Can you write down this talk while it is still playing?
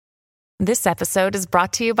This episode is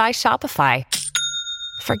brought to you by Shopify.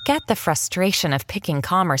 Forget the frustration of picking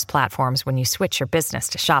commerce platforms when you switch your business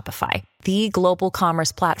to Shopify, the global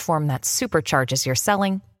commerce platform that supercharges your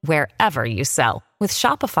selling wherever you sell. With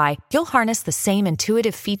Shopify, you'll harness the same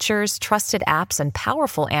intuitive features, trusted apps, and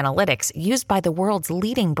powerful analytics used by the world's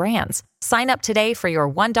leading brands. Sign up today for your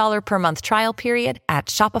 $1 per month trial period at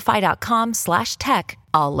shopify.com/tech,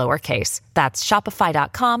 all lowercase. That's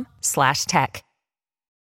shopify.com/tech.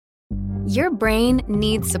 Your brain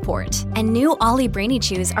needs support, and new Ollie Brainy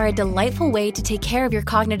Chews are a delightful way to take care of your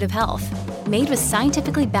cognitive health. Made with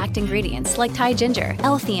scientifically backed ingredients like Thai ginger,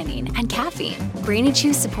 L-theanine, and caffeine, Brainy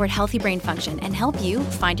Chews support healthy brain function and help you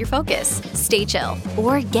find your focus, stay chill,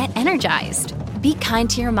 or get energized. Be kind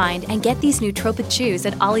to your mind and get these nootropic chews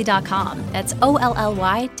at ollie.com. That's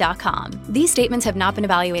OLLY.com. These statements have not been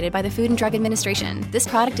evaluated by the Food and Drug Administration. This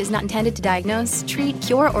product is not intended to diagnose, treat,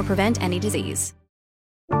 cure, or prevent any disease.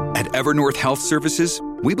 At Evernorth Health Services,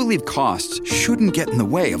 we believe costs shouldn't get in the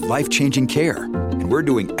way of life-changing care, and we're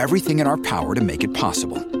doing everything in our power to make it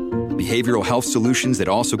possible. Behavioral health solutions that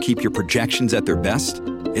also keep your projections at their best?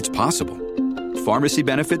 It's possible. Pharmacy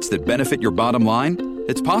benefits that benefit your bottom line?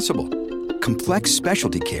 It's possible. Complex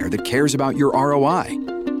specialty care that cares about your ROI?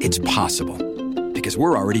 It's possible. Because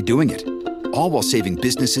we're already doing it. All while saving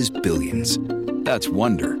businesses billions. That's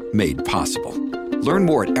Wonder made possible. Learn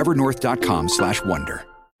more at evernorth.com/wonder.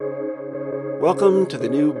 Welcome to the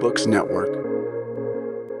New Books Network.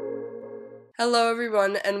 Hello,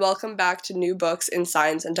 everyone, and welcome back to New Books in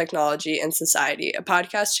Science and Technology and Society, a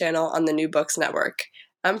podcast channel on the New Books Network.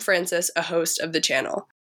 I'm Frances, a host of the channel.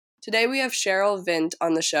 Today we have Cheryl Vint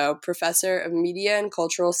on the show, professor of Media and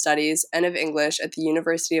Cultural Studies and of English at the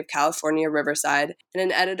University of California, Riverside, and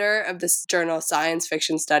an editor of the journal Science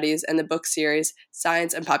Fiction Studies and the book series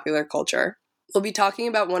Science and Popular Culture. We'll be talking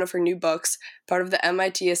about one of her new books, part of the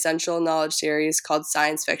MIT Essential Knowledge series called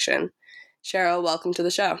Science Fiction. Cheryl, welcome to the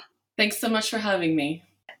show. Thanks so much for having me.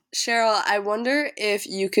 Cheryl, I wonder if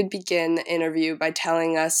you could begin the interview by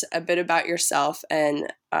telling us a bit about yourself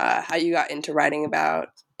and how you got into writing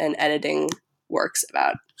about and editing works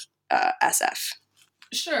about SF.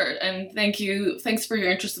 Sure, and thank you. Thanks for your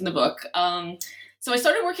interest in the book. So I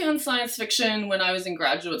started working on science fiction when I was in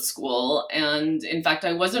graduate school, and in fact,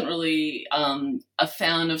 I wasn't really a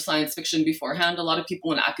fan of science fiction beforehand. A lot of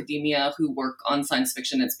people in academia who work on science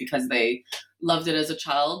fiction, it's because they loved it as a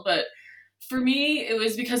child. But for me, it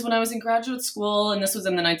was because when I was in graduate school, and this was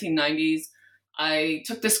in the 1990s, I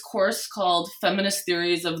took this course called Feminist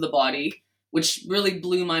Theories of the Body, which really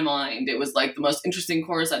blew my mind. It was like the most interesting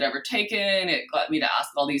course I'd ever taken. It got me to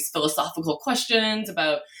ask all these philosophical questions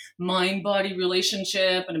about mind-body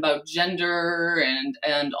relationship and about gender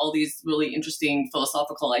and all these really interesting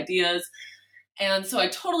philosophical ideas. And so I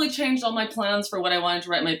totally changed all my plans for what I wanted to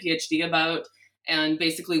write my PhD about and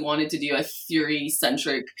basically wanted to do a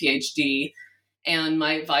theory-centric PhD. And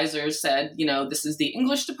my advisor said, this is the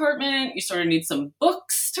English department. You sort of need some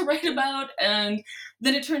books to write about. And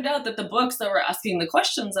then it turned out that the books that were asking the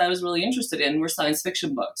questions I was really interested in were science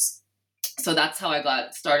fiction books. So that's how I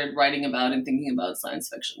got started writing about and thinking about science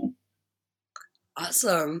fiction.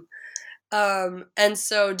 Awesome. And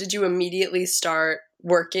so did you immediately start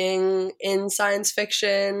working in science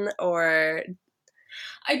fiction or...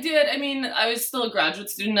 I did. I mean, I was still a graduate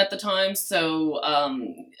student at the time, so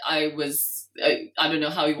I don't know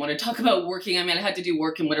how you want to talk about working. I mean, I had to do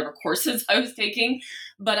work in whatever courses I was taking,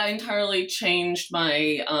 but I entirely changed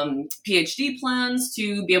my PhD plans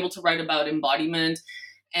to be able to write about embodiment.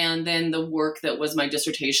 And then the work that was my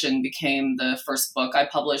dissertation became the first book I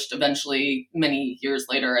published eventually many years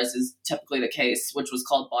later, as is typically the case, which was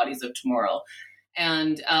called Bodies of Tomorrow.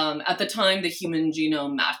 And at the time, the Human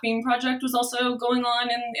Genome Mapping Project was also going on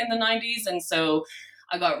in the 90s. And so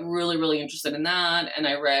I got really, really interested in that. And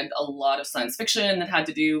I read a lot of science fiction that had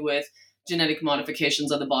to do with genetic modifications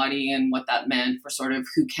of the body and what that meant for sort of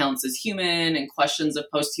who counts as human and questions of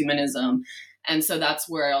posthumanism. And so that's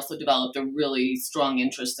where I also developed a really strong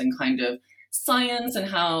interest in kind of science and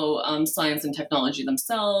how science and technology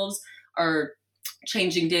themselves are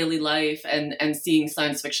changing daily life and seeing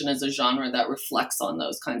science fiction as a genre that reflects on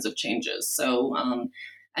those kinds of changes. So,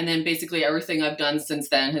 and then basically everything I've done since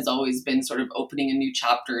then has always been sort of opening a new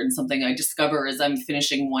chapter and something I discover as I'm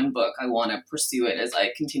finishing one book. I want to pursue it as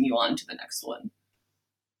I continue on to the next one.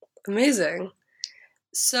 Amazing.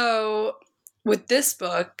 So with this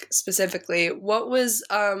book specifically, what was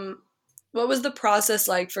the process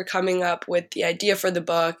like for coming up with the idea for the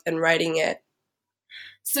book and writing it?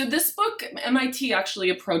 So this book, MIT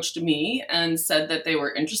actually approached me and said that they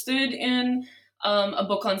were interested in a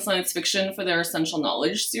book on science fiction for their Essential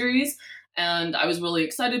Knowledge series. And I was really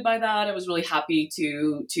excited by that. I was really happy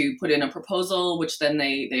to put in a proposal, which then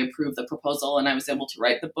they approved the proposal, and I was able to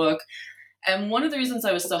write the book. And one of the reasons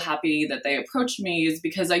I was so happy that they approached me is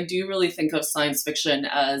because I do really think of science fiction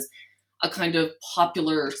as a kind of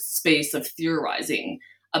popular space of theorizing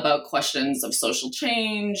about questions of social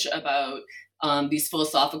change, about these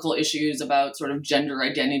philosophical issues about sort of gender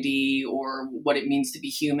identity or what it means to be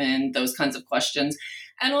human, those kinds of questions.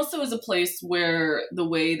 And also as a place where the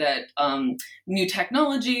way that new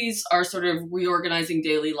technologies are sort of reorganizing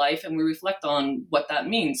daily life, and we reflect on what that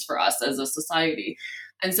means for us as a society.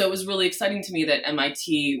 And so it was really exciting to me that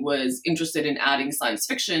MIT was interested in adding science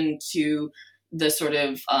fiction to the sort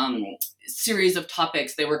of series of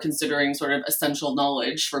topics they were considering sort of essential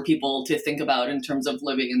knowledge for people to think about in terms of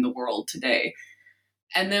living in the world today.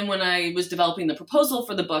 And then when I was developing the proposal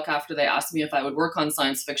for the book, after they asked me if I would work on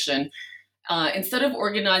science fiction, instead of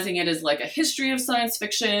organizing it as like a history of science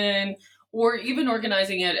fiction, or even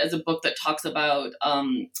organizing it as a book that talks about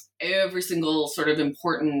every single sort of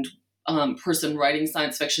important person writing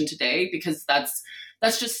science fiction today, because that's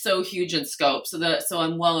just so huge in scope. So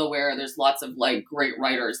I'm well aware there's lots of like great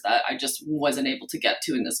writers that I just wasn't able to get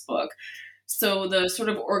to in this book. So the sort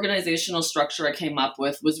of organizational structure I came up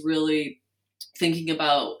with was really thinking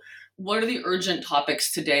about what are the urgent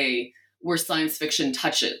topics today where science fiction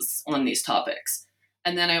touches on these topics.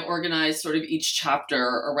 And then I organized sort of each chapter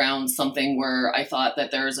around something where I thought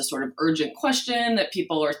that there is a sort of urgent question that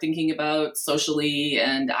people are thinking about socially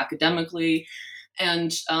and academically,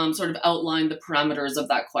 and sort of outlined the parameters of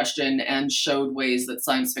that question and showed ways that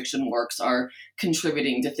science fiction works are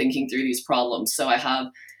contributing to thinking through these problems. So I have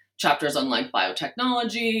chapters on like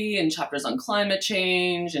biotechnology and chapters on climate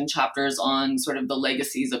change and chapters on sort of the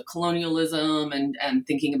legacies of colonialism and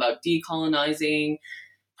thinking about decolonizing.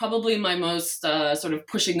 Probably my most sort of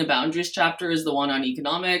pushing the boundaries chapter is the one on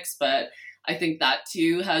economics, but I think that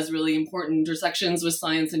too has really important intersections with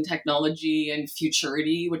science and technology and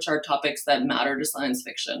futurity, which are topics that matter to science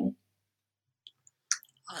fiction.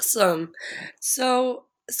 Awesome. So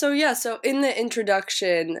in the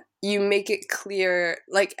introduction, you make it clear,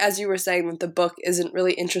 like as you were saying, that the book isn't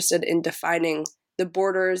really interested in defining the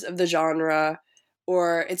borders of the genre,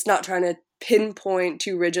 or it's not trying to pinpoint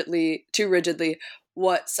too rigidly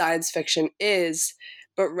what science fiction is,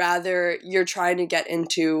 but rather you're trying to get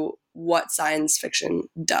into what science fiction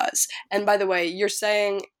does. And by the way, you're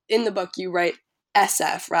saying in the book you write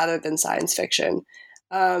SF rather than science fiction.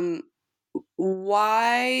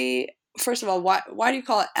 Why, first of all, why do you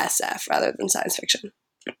call it SF rather than science fiction?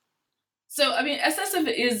 So, I mean, SF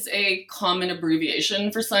is a common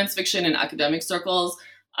abbreviation for science fiction in academic circles.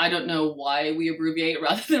 I don't know why we abbreviate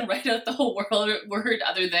rather than write out the whole word,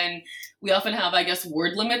 other than we often have, I guess,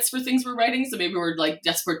 word limits for things we're writing. So maybe we're like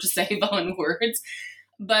desperate to save on words.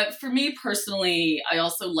 But for me personally, I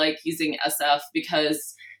also like using SF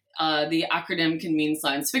because the acronym can mean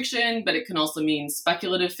science fiction, but it can also mean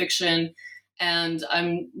speculative fiction. And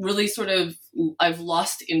I'm really I've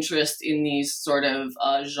lost interest in these sort of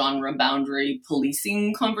genre boundary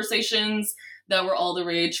policing conversations that were all the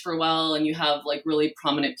rage for a while. And you have like really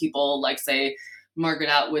prominent people like, say, Margaret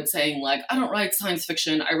Atwood saying like, I don't write science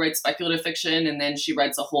fiction, I write speculative fiction. And then she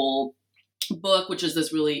writes a whole book, which is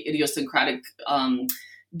this really idiosyncratic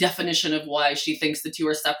definition of why she thinks the two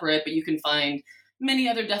are separate. But you can find many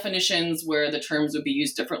other definitions where the terms would be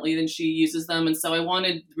used differently than she uses them. And so I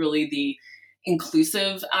wanted really the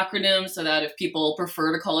inclusive acronym so that if people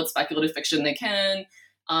prefer to call it speculative fiction, they can.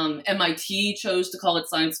 MIT chose to call it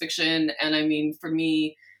science fiction. And I mean, for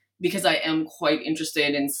me, because I am quite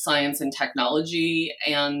interested in science and technology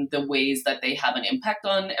and the ways that they have an impact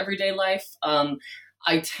on everyday life,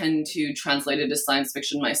 I tend to translate it as science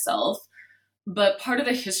fiction myself. But part of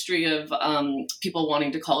the history of people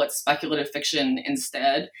wanting to call it speculative fiction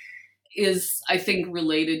instead is, I think,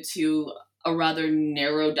 related to a rather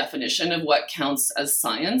narrow definition of what counts as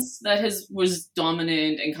science that was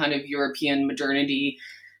dominant in kind of European modernity.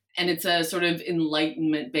 And it's a sort of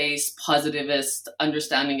Enlightenment-based positivist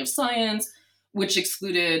understanding of science, which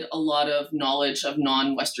excluded a lot of knowledge of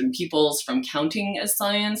non-Western peoples from counting as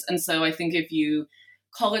science. And so I think if you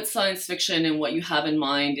call it science fiction and what you have in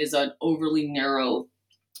mind is an overly narrow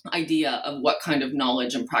idea of what kind of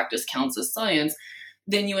knowledge and practice counts as science,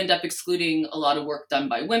 then you end up excluding a lot of work done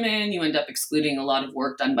by women, you end up excluding a lot of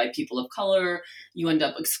work done by people of color, you end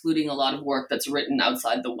up excluding a lot of work that's written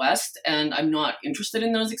outside the West. And I'm not interested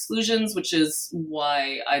in those exclusions, which is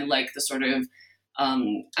why I like the sort of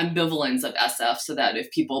ambivalence of SF, so that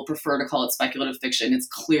if people prefer to call it speculative fiction, it's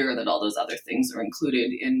clear that all those other things are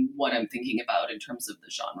included in what I'm thinking about in terms of the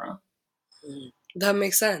genre. That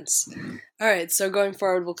makes sense. All right, so going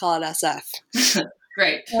forward, we'll call it SF.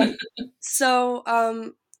 Great. So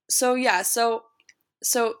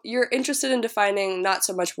you're interested in defining not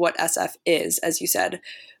so much what SF is, as you said,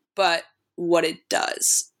 but what it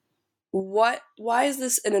does. Why is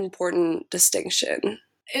this an important distinction?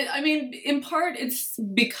 In part, it's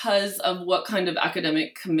because of what kind of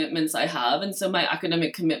academic commitments I have. And so my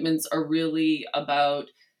academic commitments are really about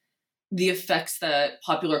the effects that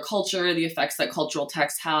popular culture, the effects that cultural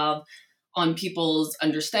texts have on people's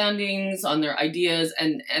understandings, on their ideas,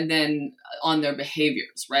 and then on their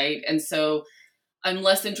behaviors, right? And so I'm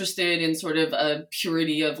less interested in sort of a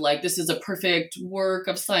purity of like, this is a perfect work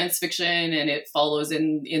of science fiction and it follows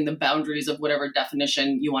in the boundaries of whatever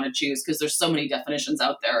definition you want to choose, because there's so many definitions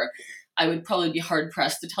out there. I would probably be hard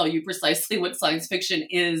pressed to tell you precisely what science fiction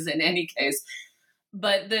is in any case.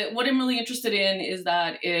 But what I'm really interested in is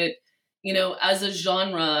that it, as a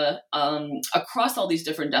genre, across all these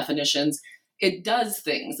different definitions, it does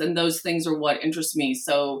things, and those things are what interest me.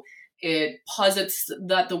 So it posits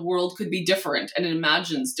that the world could be different, and it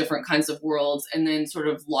imagines different kinds of worlds, and then sort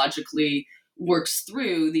of logically works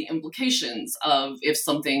through the implications of if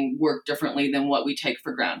something worked differently than what we take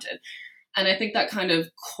for granted. And I think that kind of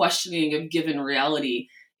questioning of given reality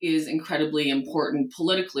is incredibly important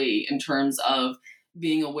politically in terms of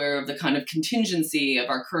being aware of the kind of contingency of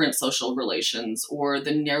our current social relations, or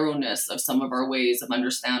the narrowness of some of our ways of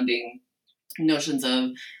understanding notions of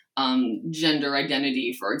gender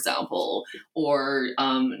identity, for example, or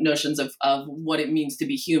notions of what it means to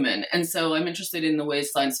be human. And so I'm interested in the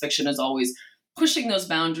ways science fiction is always pushing those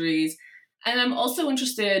boundaries. And I'm also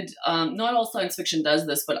interested, not all science fiction does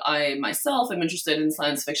this, but I myself am interested in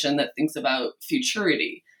science fiction that thinks about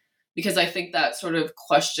futurity, because I think that sort of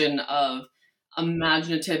question of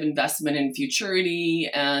imaginative investment in futurity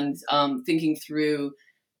and thinking through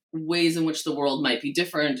ways in which the world might be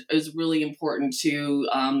different is really important to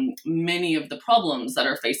many of the problems that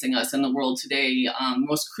are facing us in the world today,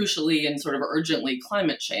 most crucially and sort of urgently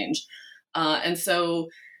climate change. And so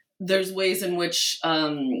there's ways in which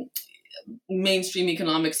mainstream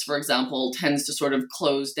economics, for example, tends to sort of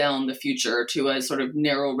close down the future to a sort of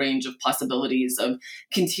narrow range of possibilities of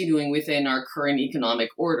continuing within our current economic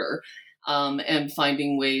order, and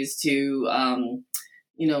finding ways to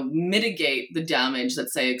mitigate the damage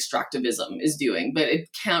that, say, extractivism is doing. But it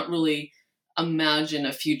can't really imagine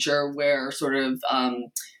a future where sort of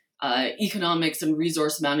economics and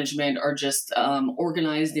resource management are just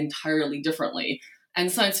organized entirely differently.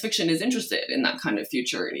 And science fiction is interested in that kind of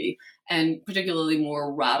futurity, and particularly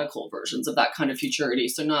more radical versions of that kind of futurity.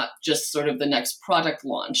 So not just sort of the next product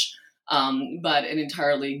launch, but an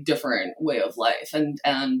entirely different way of life. And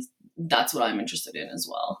that's what I'm interested in as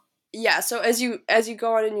well. Yeah, so as you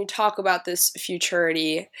go on and you talk about this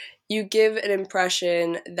futurity, you give an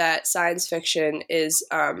impression that science fiction is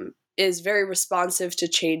very responsive to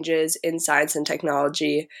changes in science and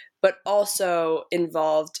technology, but also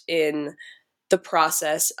involved in the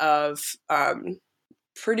process of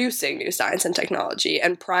producing new science and technology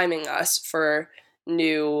and priming us for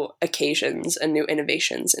new occasions and new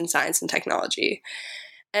innovations in science and technology.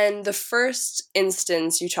 And the first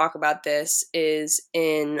instance you talk about this is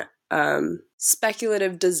in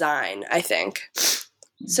speculative design, I think.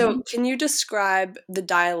 Mm-hmm. So can you describe the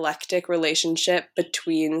dialectic relationship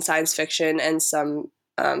between science fiction and some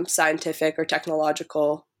scientific or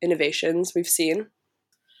technological innovations we've seen?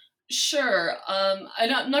 Sure.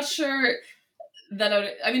 I'm not sure that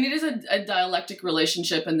it is a dialectic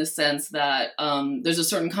relationship in the sense that there's a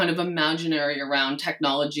certain kind of imaginary around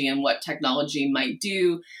technology and what technology might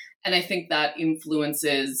do. And I think that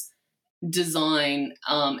influences design.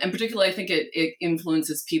 And particularly, I think it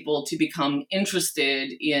influences people to become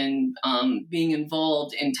interested in being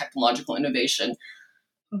involved in technological innovation.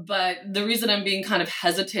 But the reason I'm being kind of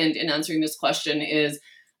hesitant in answering this question is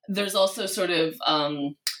there's also sort of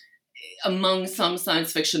among some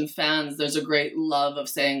science fiction fans, there's a great love of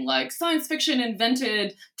saying like science fiction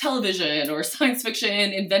invented television, or science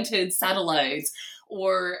fiction invented satellites,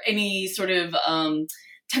 or any sort of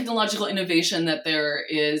technological innovation that there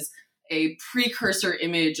is a precursor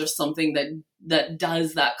image of something that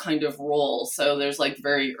does that kind of role. So there's like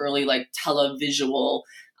very early like televisual,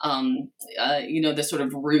 the sort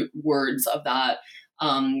of root words of that.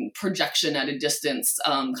 Projection at a distance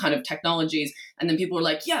kind of technologies. And then people were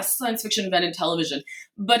like, yes, science fiction invented television.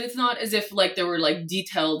 But it's not as if like there were like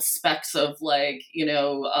detailed specs of like,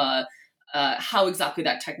 how exactly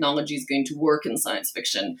that technology is going to work in science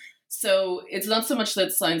fiction. So it's not so much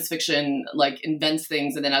that science fiction like invents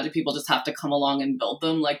things and then other people just have to come along and build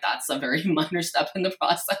them. Like that's a very minor step in the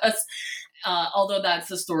process. although that's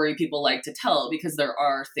the story people like to tell, because there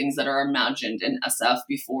are things that are imagined in SF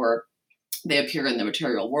before they appear in the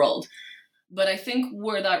material world. But I think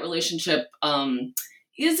where that relationship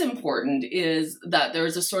is important is that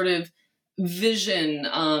there's a sort of vision,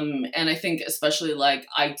 and I think especially like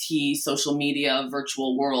IT, social media,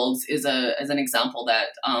 virtual worlds is an example that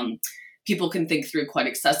people can think through quite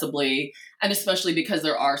accessibly, and especially because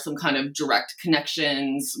there are some kind of direct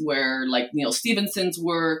connections where like Neil Stephenson's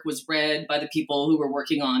work was read by the people who were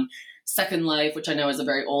working on Second Life, which I know is a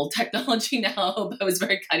very old technology now, but was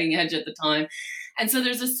very cutting edge at the time. And so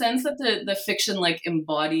there's a sense that the fiction like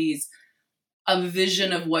embodies a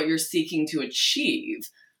vision of what you're seeking to achieve,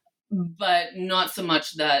 but not so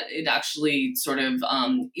much that it actually sort of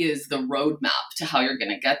is the roadmap to how you're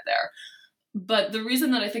going to get there. But the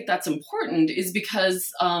reason that I think that's important is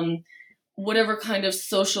because whatever kind of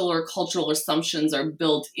social or cultural assumptions are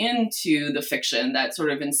built into the fiction that sort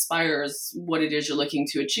of inspires what it is you're looking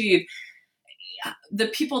to achieve, the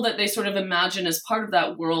people that they sort of imagine as part of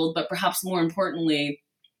that world, but perhaps more importantly,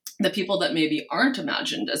 the people that maybe aren't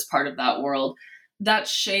imagined as part of that world, that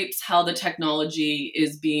shapes how the technology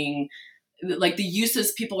is being, like the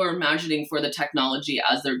uses people are imagining for the technology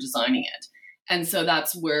as they're designing it. And so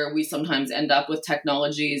that's where we sometimes end up with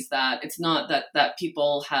technologies that it's not that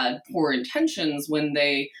people had poor intentions when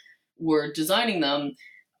they were designing them,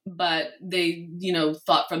 but they,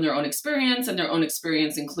 thought from their own experience, and their own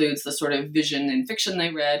experience includes the sort of vision and fiction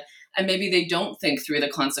they read. And maybe they don't think through the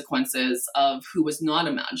consequences of who was not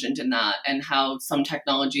imagined in that, and how some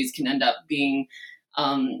technologies can end up being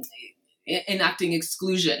enacting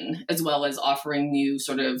exclusion as well as offering new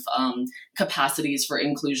sort of capacities for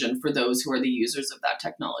inclusion for those who are the users of that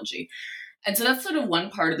technology. And so that's sort of one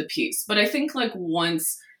part of the piece. But I think like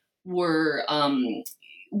once we're in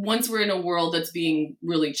a world that's being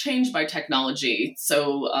really changed by technology,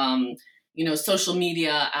 so social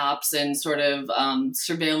media apps and sort of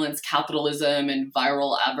surveillance capitalism and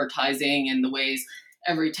viral advertising, and the ways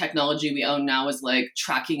every technology we own now is like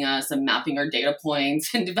tracking us and mapping our data points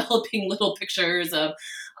and developing little pictures of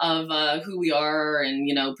who we are, and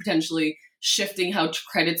potentially shifting how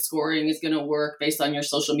credit scoring is going to work based on your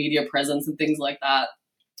social media presence and things like that.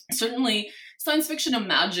 Certainly, science fiction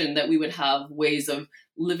imagined that we would have ways of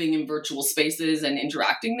living in virtual spaces and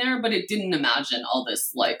interacting there, but it didn't imagine all this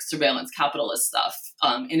like surveillance capitalist stuff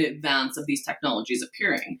in advance of these technologies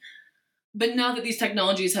appearing. But now that these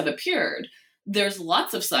technologies have appeared, there's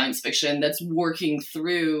lots of science fiction that's working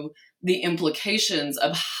through the implications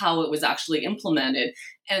of how it was actually implemented.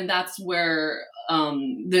 And that's where,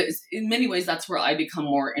 in many ways, that's where I become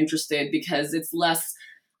more interested, because it's less,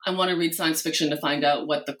 I want to read science fiction to find out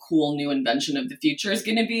what the cool new invention of the future is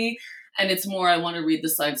going to be. And it's more, I want to read the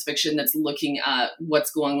science fiction that's looking at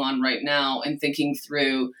what's going on right now and thinking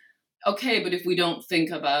through, okay, but if we don't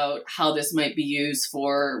think about how this might be used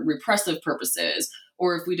for repressive purposes,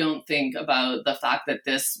 or if we don't think about the fact that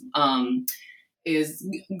this is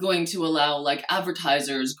going to allow like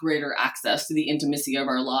advertisers greater access to the intimacy of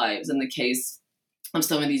our lives in the case of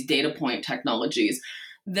some of these data point technologies,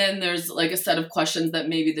 then there's like a set of questions that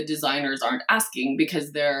maybe the designers aren't asking,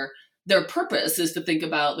 because their purpose is to think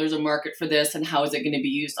about there's a market for this and how is it going to be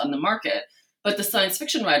used on the market. But the science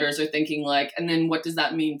fiction writers are thinking like, and then what does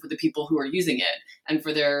that mean for the people who are using it, and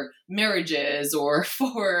for their marriages, or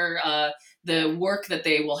for the work that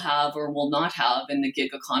they will have or will not have in the gig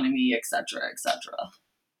economy, et cetera, et cetera.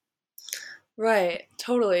 Right,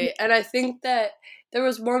 totally. And I think that there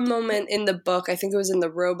was one moment in the book, I think it was in the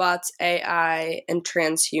Robots, AI, and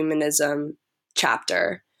Transhumanism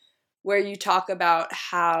chapter, where you talk about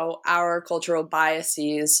how our cultural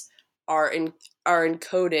biases are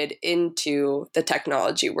encoded into the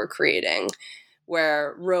technology we're creating,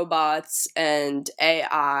 where robots and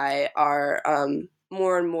AI are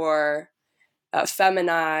more and more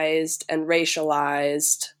feminized and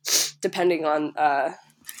racialized, depending on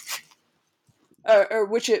or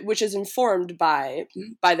which is informed by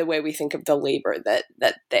the way we think of the labor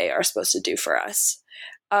that they are supposed to do for us.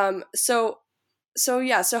 So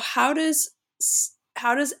how does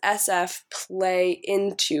SF play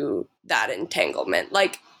into that entanglement?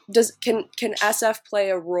 Like, can SF play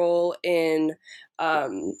a role in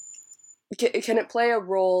can it play a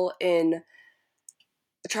role in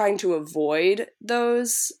trying to avoid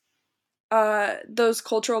those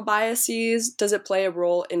cultural biases? Does it play a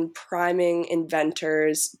role in priming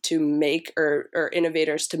inventors to make or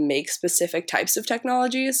innovators to make specific types of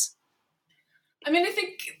technologies? I mean, I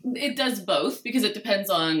think it does both, because it depends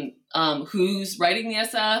on who's writing the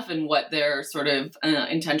SF and what their sort of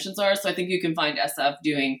intentions are. So I think you can find SF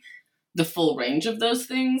doing the full range of those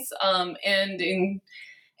things. And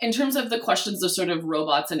in terms of the questions of sort of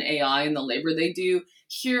robots and AI and the labor they do,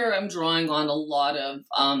 here I'm drawing on a lot of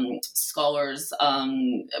scholars,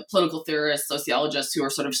 political theorists, sociologists who are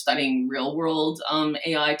sort of studying real world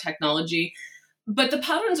AI technology. But the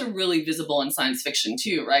patterns are really visible in science fiction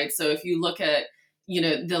too, right? So if you look at,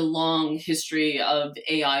 the long history of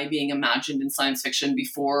AI being imagined in science fiction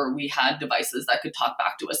before we had devices that could talk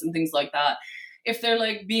back to us and things like that, if they're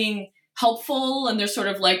like being helpful and they're sort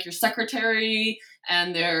of like your secretary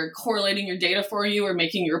and they're correlating your data for you or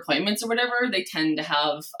making your appointments or whatever, they tend to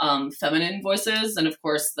have feminine voices. And of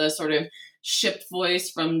course, the sort of ship voice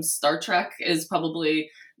from Star Trek is probably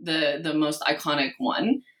the most iconic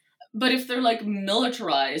one. But if they're like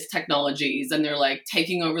militarized technologies and they're like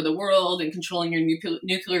taking over the world and controlling your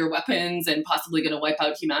nuclear weapons and possibly going to wipe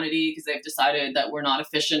out humanity because they've decided that we're not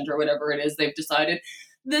efficient or whatever it is they've decided,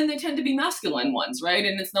 then they tend to be masculine ones, right?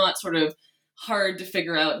 And it's not sort of hard to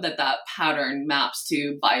figure out that pattern maps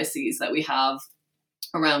to biases that we have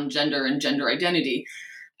around gender and gender identity.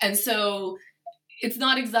 And so it's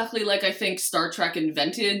not exactly like I think Star Trek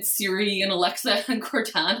invented Siri and Alexa and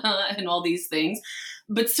Cortana and all these things,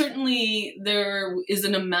 but certainly there is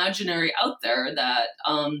an imaginary out there that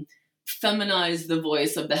feminized the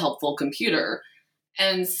voice of the helpful computer.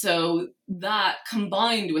 And so that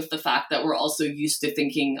combined with the fact that we're also used to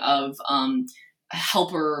thinking of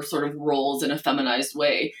helper sort of roles in a feminized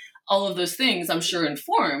way, all of those things I'm sure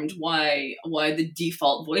informed why the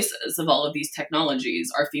default voices of all of these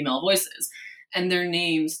technologies are female voices. And their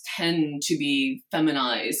names tend to be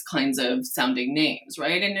feminized kinds of sounding names,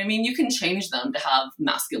 right? And I mean, you can change them to have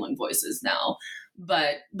masculine voices now,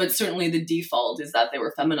 but certainly the default is that they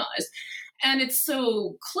were feminized. And it's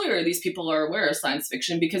so clear these people are aware of science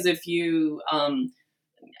fiction because if you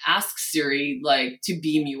ask Siri like to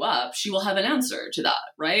beam you up, she will have an answer to that,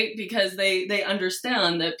 right? Because they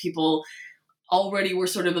understand that people already were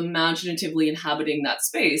sort of imaginatively inhabiting that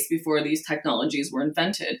space before these technologies were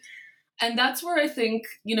invented. And that's where I think,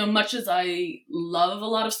 much as I love a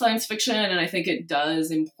lot of science fiction, and I think it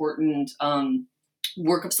does important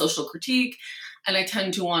work of social critique, and I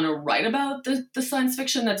tend to want to write about the science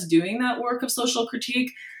fiction that's doing that work of social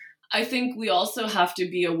critique, I think we also have to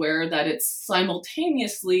be aware that it's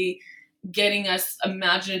simultaneously getting us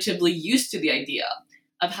imaginatively used to the idea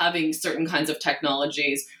of having certain kinds of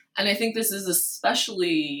technologies. And I think this is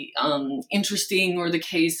especially interesting or the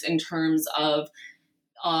case in terms of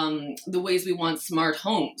the ways we want smart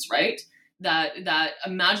homes, right? That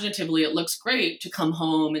imaginatively it looks great to come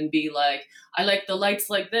home and be like, I like the lights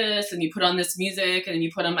like this, and you put on this music, and then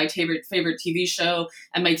you put on my favorite TV show,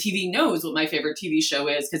 and my TV knows what my favorite TV show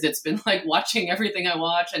is because it's been like watching everything I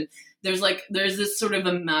watch, and there's this sort of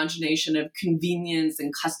imagination of convenience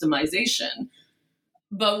and customization.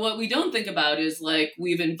 But what we don't think about is like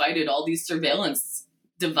we've invited all these surveillance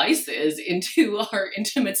devices into our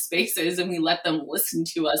intimate spaces and we let them listen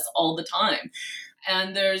to us all the time.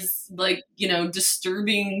 And there's like,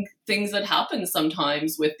 disturbing things that happen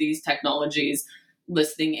sometimes with these technologies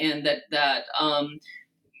listening in that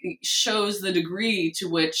shows the degree to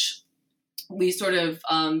which we sort of,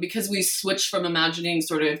 because we switch from imagining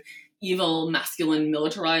sort of evil, masculine,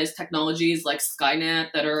 militarized technologies like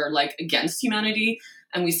Skynet that are like against humanity,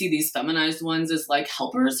 and we see these feminized ones as like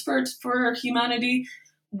helpers for humanity,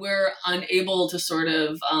 we're unable to sort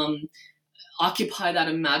of occupy that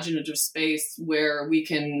imaginative space where we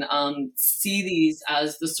can see these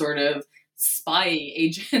as the sort of spy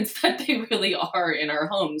agents that they really are in our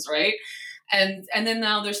homes, right? And then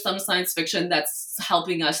now there's some science fiction that's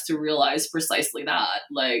helping us to realize precisely that,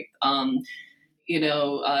 like,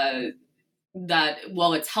 that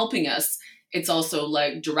while it's helping us, it's also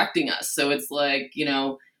like directing us. So it's like,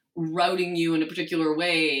 routing you in a particular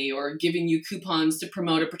way or giving you coupons to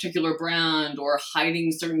promote a particular brand or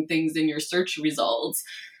hiding certain things in your search results.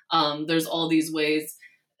 There's all these ways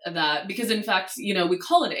that, because in fact, we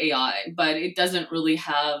call it AI, but it doesn't really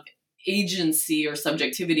have agency or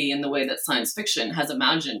subjectivity in the way that science fiction has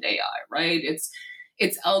imagined AI, right?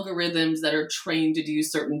 It's algorithms that are trained to do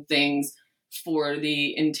certain things for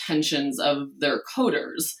the intentions of their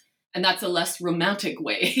coders. And that's a less romantic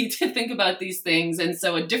way to think about these things. And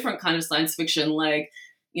so a different kind of science fiction, like,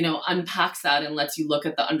 unpacks that and lets you look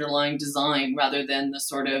at the underlying design rather than the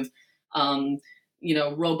sort of,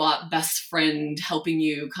 robot best friend helping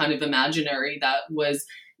you kind of imaginary that was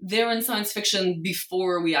there in science fiction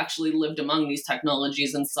before we actually lived among these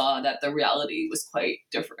technologies and saw that the reality was quite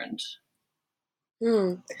different.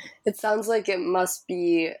 It sounds like it must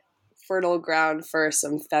be fertile ground for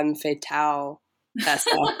some femme fatale.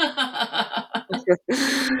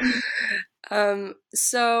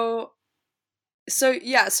 So So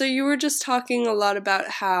you were just talking a lot about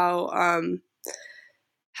how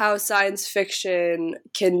science fiction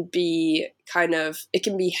can be it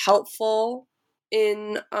can be helpful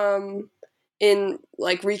in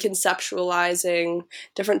like reconceptualizing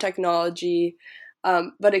different technology,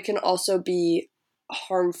 but it can also be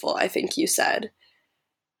harmful, I think you said.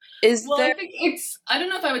 I think I don't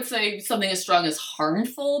know if I would say something as strong as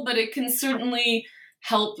harmful, but it can certainly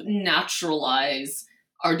help naturalize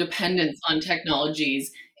our dependence on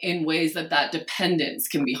technologies in ways that dependence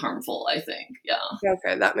can be harmful, I think. Yeah.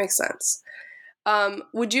 Okay, that makes sense.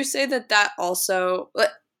 Would you say that also,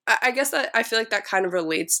 I guess that I feel like that kind of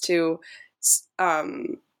relates to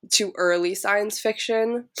early science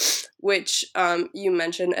fiction, which you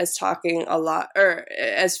mentioned as talking a lot, or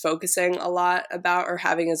as focusing a lot about, or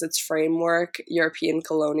having as its framework, European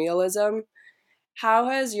colonialism. How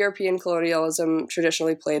has European colonialism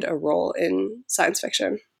traditionally played a role in science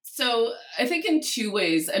fiction? So I think in two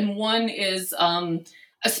ways. And one is,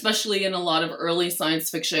 especially in a lot of early science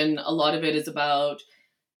fiction, a lot of it is about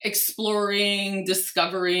exploring,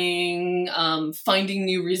 discovering, finding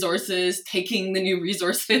new resources, taking the new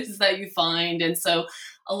resources that you find. And so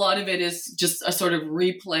a lot of it is just a sort of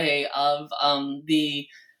replay of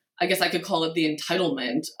I guess I could call it the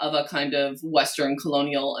entitlement of a kind of Western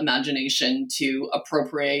colonial imagination to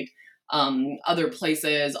appropriate other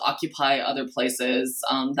places, occupy other places,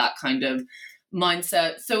 that kind of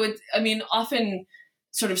mindset. So often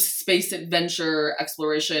sort of space adventure,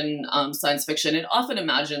 exploration, science fiction, it often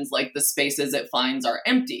imagines like the spaces it finds are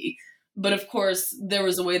empty. But of course, there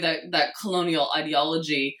was a way that colonial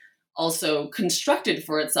ideology also constructed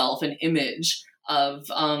for itself an image of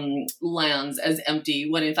lands as empty,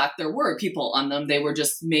 when in fact there were people on them. They were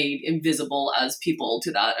just made invisible as people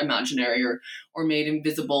to that imaginary, or made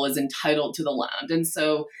invisible as entitled to the land. And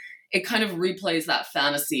so it kind of replays that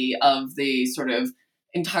fantasy of the sort of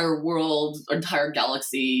entire world, entire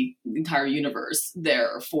galaxy, entire universe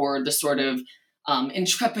there for the sort of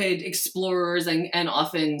intrepid explorers, and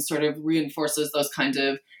often sort of reinforces those kinds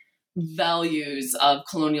of values of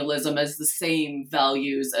colonialism as the same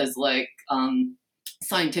values as like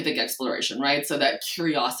scientific exploration, right? So that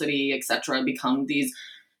curiosity, etc., become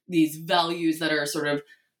these values that are sort of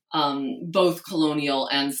both colonial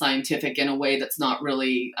and scientific in a way that's not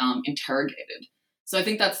really interrogated. So I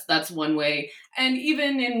think that's one way. And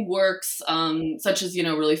even in works such as,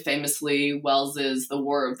 really famously Wells's The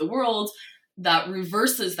War of the Worlds, that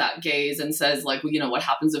reverses that gaze and says, like, what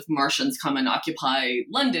happens if Martians come and occupy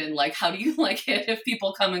London? Like, how do you like it if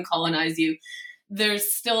people come and colonize you?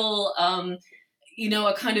 There's still,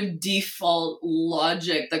 a kind of default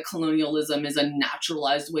logic that colonialism is a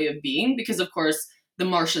naturalized way of being, because, of course, the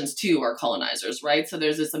Martians, too, are colonizers, right? So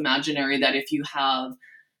there's this imaginary that if you have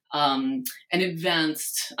an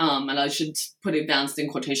advanced, and I should put advanced in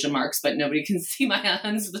quotation marks, but nobody can see my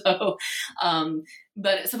hands though.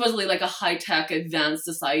 But supposedly like a high-tech advanced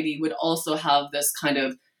society would also have this kind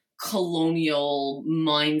of colonial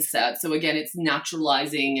mindset. So again, it's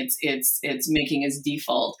naturalizing, it's making as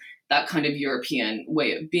default that kind of European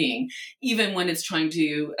way of being, even when it's trying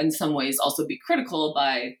to, in some ways, also be critical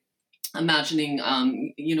by imagining,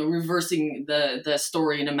 reversing the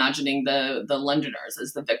story and imagining the Londoners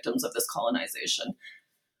as the victims of this colonization.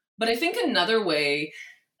 But I think another way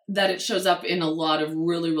that it shows up in a lot of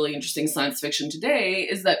really, really interesting science fiction today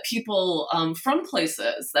is that people from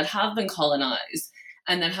places that have been colonized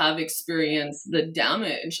and that have experienced the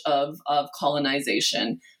damage of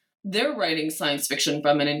colonization, they're writing science fiction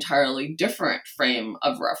from an entirely different frame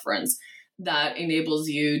of reference that enables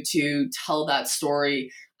you to tell that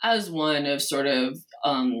story as one of sort of,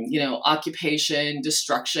 occupation,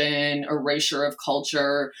 destruction, erasure of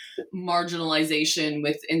culture, marginalization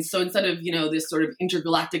and so instead of, this sort of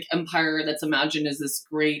intergalactic empire that's imagined as this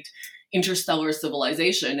great interstellar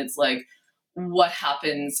civilization, it's like, what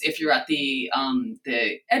happens if you're at the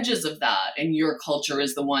edges of that and your culture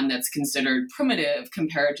is the one that's considered primitive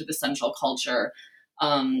compared to the central culture?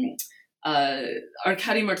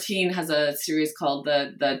 Arkady Martin has a series called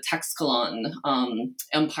the Texkalon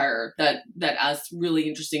Empire that asks really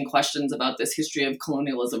interesting questions about this history of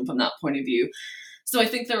colonialism from that point of view. So I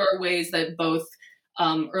think there are ways that both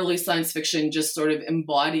early science fiction just sort of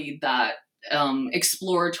embodied that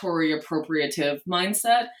exploratory, appropriative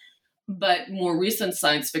mindset, but more recent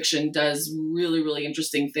science fiction does really, really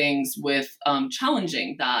interesting things with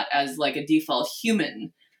challenging that as like a default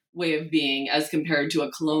human way of being as compared to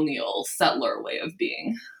a colonial settler way of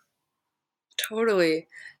being. Totally.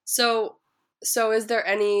 So is there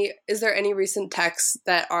any recent texts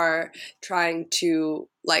that are trying to,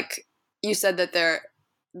 like, you said that there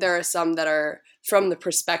are some that are from the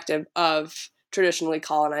perspective of traditionally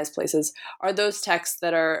colonized places. Are those texts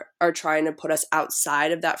that are trying to put us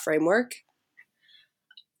outside of that framework?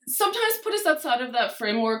 Sometimes put us outside of that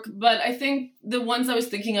framework, but I think the ones I was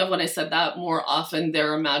thinking of when I said that, more often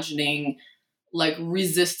they're imagining like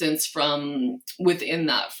resistance from within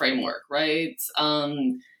that framework, right?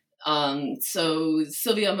 So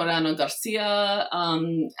Silvia Morano Garcia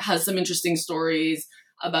has some interesting stories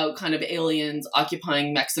about kind of aliens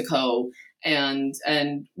occupying Mexico and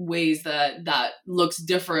ways that looks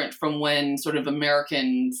different from when sort of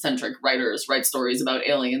American-centric writers write stories about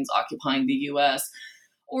aliens occupying the U.S.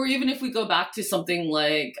 Or even if we go back to something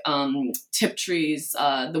like Tiptree's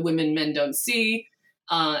The Women Men Don't See,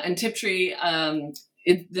 and Tiptree,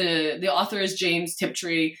 the author is James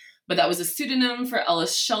Tiptree, but that was a pseudonym for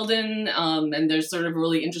Ellis Sheldon, and there's sort of a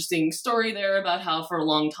really interesting story there about how for a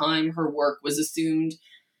long time her work was assumed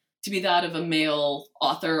to be that of a male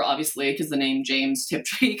author, obviously, because the name James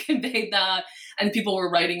Tiptree conveyed that. And people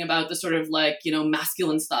were writing about the sort of like,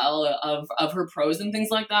 masculine style of her prose and things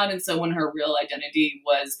like that. And so when her real identity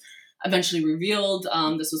was eventually revealed,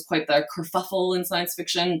 this was quite the kerfuffle in science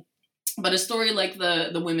fiction. But a story like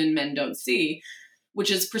the Women Men Don't See,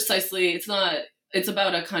 which is precisely, it's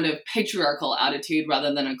about a kind of patriarchal attitude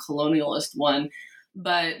rather than a colonialist one.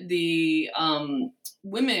 But the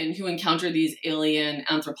women who encounter these alien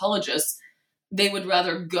anthropologists, they would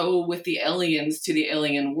rather go with the aliens to the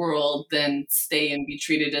alien world than stay and be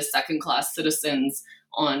treated as second-class citizens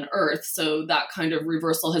on Earth. So that kind of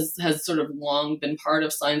reversal has sort of long been part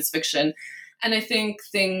of science fiction. And I think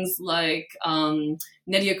things like Nnedi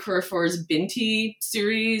Okorafor's Binti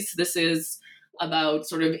series, this is about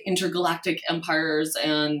sort of intergalactic empires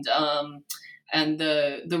and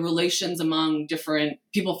the relations among different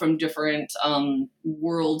people from different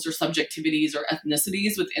worlds or subjectivities or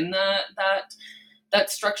ethnicities within that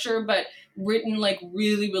structure, but written like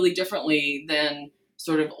really, really differently than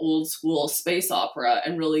sort of old school space opera,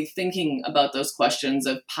 and really thinking about those questions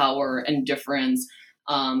of power and difference,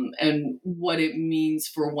 and what it means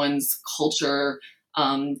for one's culture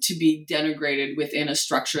to be denigrated within a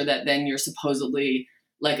structure that then you're supposedly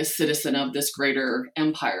like a citizen of this greater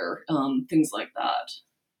empire, things like that.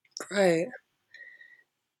 Right.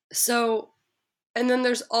 So, and then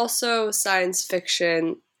there's also science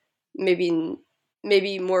fiction,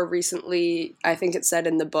 maybe more recently, I think it said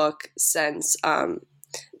in the book, since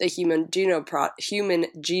the Human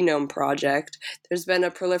Genome Project, there's been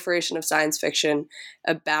a proliferation of science fiction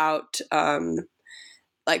about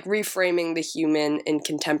like reframing the human in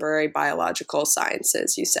contemporary biological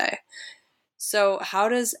sciences, you say. So how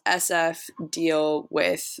does SF deal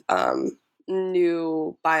with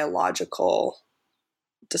new biological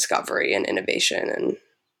discovery and innovation and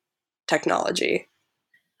technology?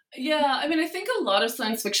 Yeah, I mean, I think a lot of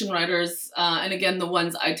science fiction writers, and again, the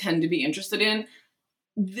ones I tend to be interested in,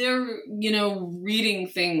 they're, reading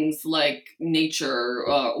things like Nature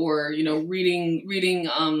or reading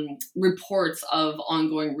reports of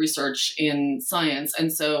ongoing research in science.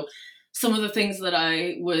 And so some of the things that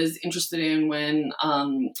I was interested in when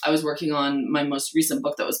I was working on my most recent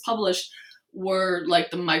book that was published were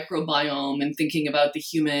like the microbiome, and thinking about the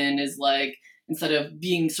human as like, instead of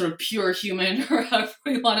being sort of pure human, or however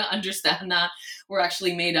we want to understand that, we're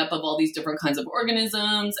actually made up of all these different kinds of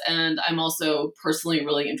organisms. And I'm also personally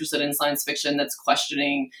really interested in science fiction that's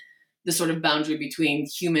questioning the sort of boundary between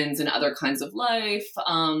humans and other kinds of life.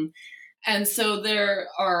 And so there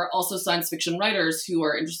are also science fiction writers who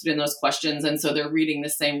are interested in those questions. And so they're reading the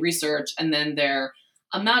same research, and then they're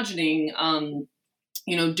imagining,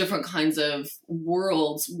 different kinds of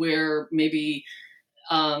worlds where maybe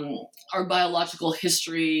our biological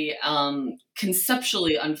history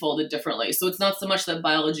conceptually unfolded differently. So it's not so much that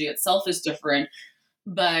biology itself is different,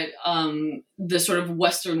 but the sort of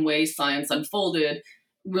Western way science unfolded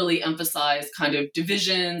really emphasized kind of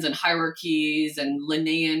divisions and hierarchies and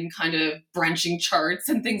Linnaean kind of branching charts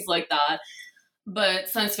and things like that. But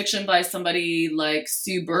science fiction by somebody like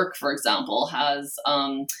Sue Burke, for example, has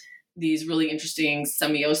these really interesting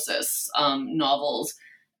semiosis novels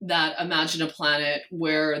that imagine a planet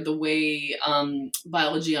where the way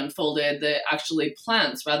biology unfolded, that actually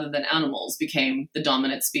plants rather than animals became the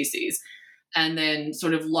dominant species. And then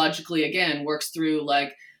sort of logically, again, works through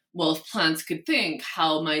like, well, if plants could think,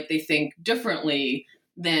 how might they think differently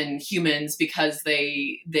than humans, because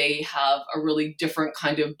they have a really different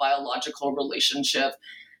kind of biological relationship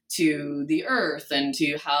to the earth, and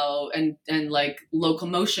to how and like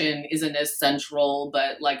locomotion isn't as central,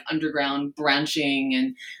 but like underground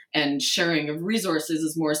branching and sharing of resources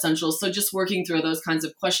is more essential. So just working through those kinds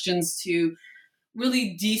of questions to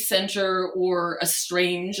really decenter or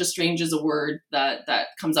estrange. Estrange is a word that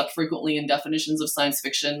comes up frequently in definitions of science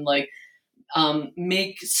fiction, like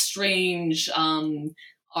make strange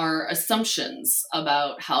our assumptions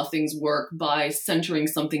about how things work by centering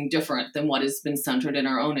something different than what has been centered in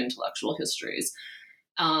our own intellectual histories.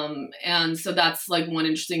 And so that's like one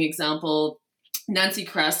interesting example. Nancy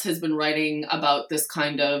Kress has been writing about this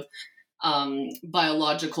kind of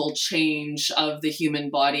biological change of the human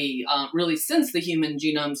body really since the human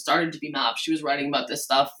genome started to be mapped. She was writing about this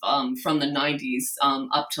stuff from the 90s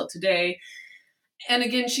up till today. And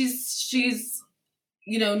again, she's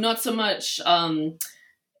not so much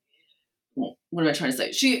what am I trying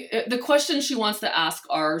to say? The questions she wants to ask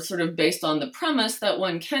are sort of based on the premise that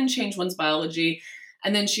one can change one's biology,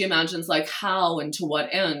 and then she imagines like how and to what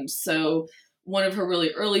end. So one of her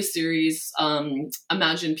really early series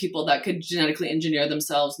imagined people that could genetically engineer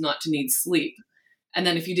themselves not to need sleep. And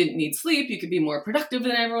then if you didn't need sleep, you could be more productive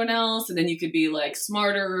than everyone else. And then you could be like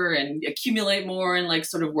smarter and accumulate more and like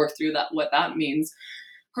sort of work through that, what that means.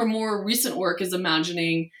 Her more recent work is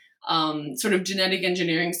imagining sort of genetic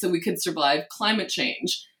engineering so we could survive climate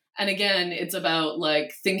change. And again, it's about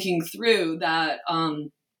like thinking through that,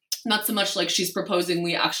 not so much like she's proposing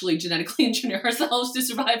we actually genetically engineer ourselves to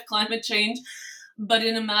survive climate change, but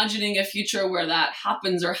in imagining a future where that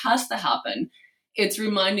happens or has to happen, it's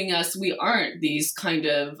reminding us we aren't these kind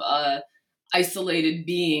of isolated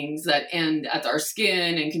beings that end at our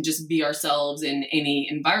skin and can just be ourselves in any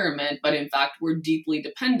environment. But in fact, we're deeply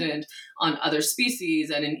dependent on other species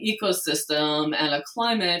and an ecosystem and a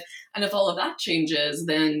climate. And if all of that changes,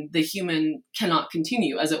 then the human cannot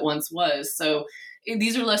continue as it once was. So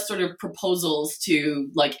these are less sort of proposals to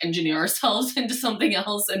like engineer ourselves into something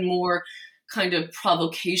else and more kind of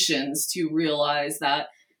provocations to realize that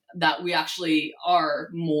we actually are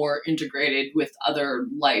more integrated with other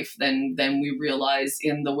life than we realize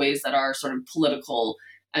in the ways that our sort of political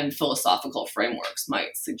and philosophical frameworks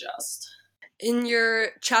might suggest. In your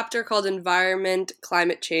chapter called Environment,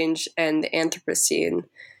 Climate Change, and the Anthropocene,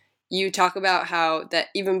 you talk about how that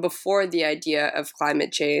even before the idea of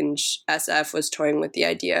climate change, SF was toying with the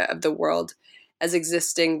idea of the world as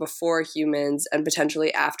existing before humans and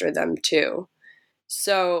potentially after them too.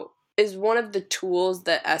 So is one of the tools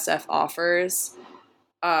that SF offers,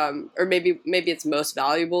 or maybe its most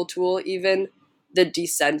valuable tool even, the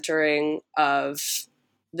decentering of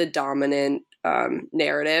the dominant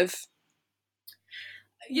narrative?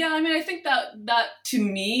 Yeah, I mean, I think that to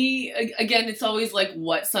me, again, it's always like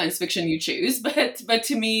what science fiction you choose, but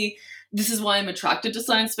to me, this is why I'm attracted to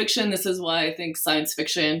science fiction. This is why I think science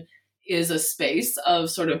fiction is a space of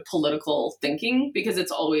sort of political thinking, because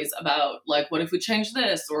it's always about like, what if we change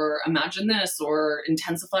this or imagine this or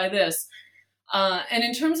intensify this? And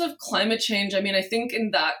in terms of climate change, I mean, I think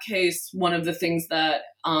in that case, one of the things that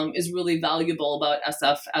is really valuable about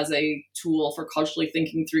SF as a tool for culturally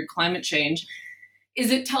thinking through climate change is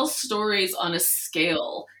it tells stories on a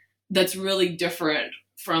scale that's really different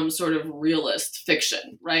from sort of realist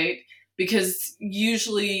fiction, right? Because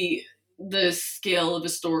usually the scale of a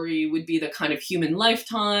story would be the kind of human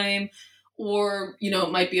lifetime, or,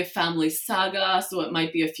 it might be a family saga, so it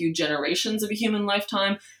might be a few generations of a human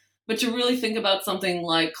lifetime. But to really think about something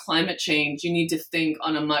like climate change, you need to think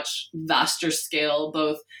on a much vaster scale,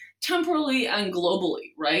 both temporally and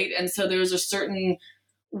globally, right? And so there's a certain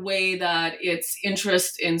way that its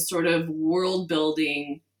interest in sort of world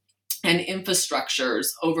building and infrastructures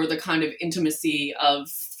over the kind of intimacy of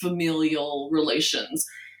familial relations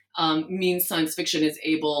means science fiction is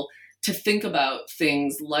able to think about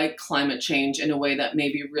things like climate change in a way that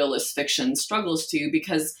maybe realist fiction struggles to,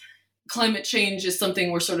 because climate change is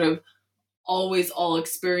something we're sort of always all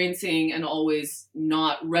experiencing and always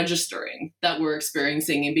not registering that we're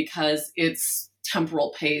experiencing, and because its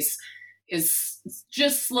temporal pace is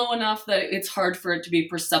just slow enough that it's hard for it to be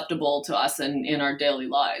perceptible to us in our daily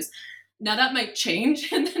lives. Now, that might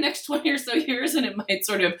change in the next 20 or so years, and it might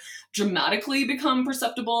sort of dramatically become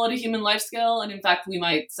perceptible at a human life scale. And in fact, we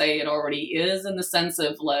might say it already is, in the sense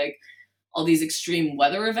of like all these extreme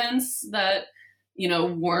weather events that,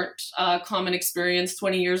 weren't a common experience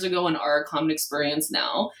 20 years ago and are a common experience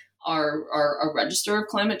now are a register of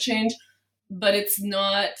climate change. But it's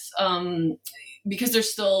not, because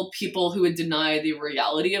there's still people who would deny the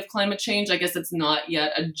reality of climate change. I guess it's not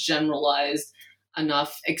yet a generalized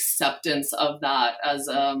enough acceptance of that as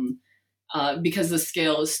because the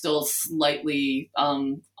scale is still slightly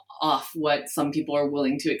off what some people are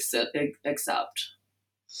willing to accept.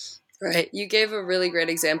 Right. You gave a really great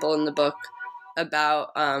example in the book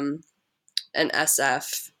about an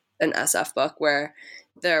SF book where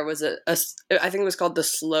there was I think it was called the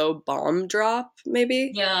slow bomb drop,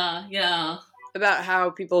 maybe? Yeah. About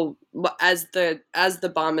how people, as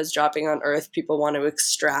the bomb is dropping on Earth, people want to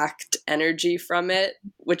extract energy from it,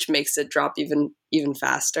 which makes it drop even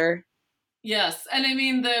faster. Yes, and I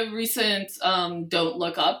mean the recent Don't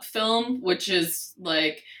Look Up film, which is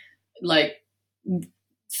like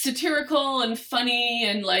satirical and funny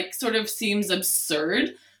and like sort of seems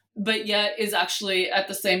absurd, but yet is actually at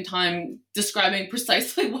the same time describing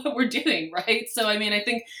precisely what we're doing, right? So I mean, I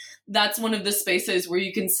think that's one of the spaces where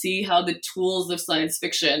you can see how the tools of science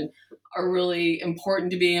fiction are really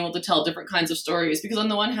important to being able to tell different kinds of stories. Because on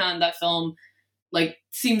the one hand, that film like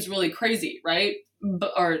seems really crazy, right?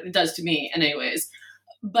 Or it does to me anyways.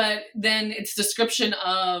 But then its description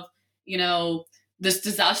of, this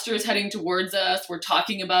disaster is heading towards us. We're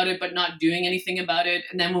talking about it, but not doing anything about it.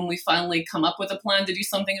 And then when we finally come up with a plan to do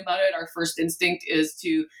something about it, our first instinct is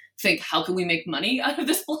to think, how can we make money out of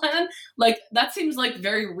this plan? Like, that seems like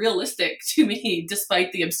very realistic to me,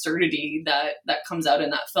 despite the absurdity that comes out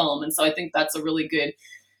in that film. And so I think that's a really good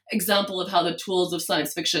example of how the tools of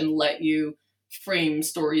science fiction let you frame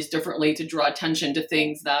stories differently to draw attention to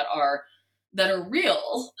things that are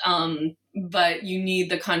real, but you need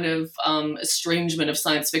the kind of estrangement of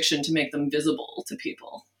science fiction to make them visible to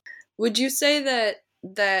people. Would you say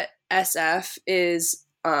that SF is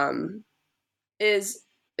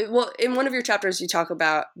well, in one of your chapters you talk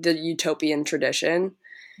about the utopian tradition.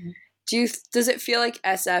 Does it feel like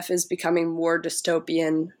SF is becoming more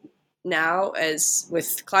dystopian now, as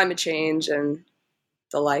with climate change and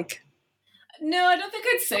the like? No, I don't think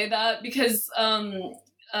I'd say that, because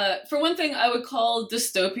for one thing, I would call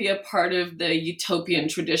dystopia part of the utopian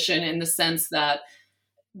tradition, in the sense that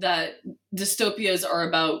dystopias are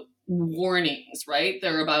about warnings, right?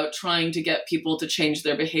 They're about trying to get people to change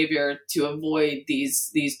their behavior to avoid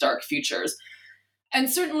these dark futures. And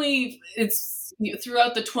certainly it's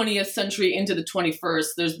throughout the 20th century into the 21st,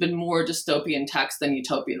 there's been more dystopian texts than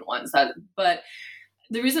utopian ones. But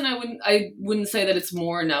the reason I wouldn't say that it's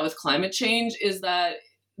more now with climate change is that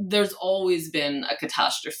there's always been a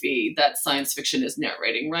catastrophe that science fiction is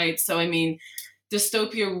narrating, right? So, I mean,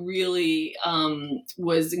 dystopia really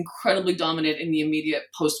was incredibly dominant in the immediate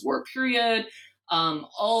post-war period.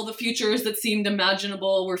 All the futures that seemed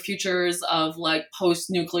imaginable were futures of like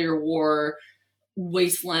post-nuclear war,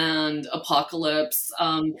 wasteland, apocalypse.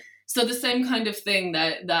 So the same kind of thing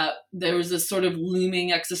that there was this sort of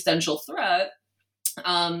looming existential threat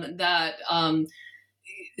that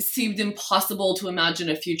seemed impossible to imagine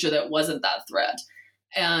a future that wasn't that threat.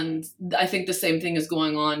 And I think the same thing is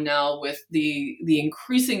going on now with the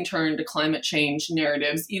increasing turn to climate change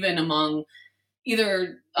narratives, even among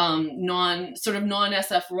either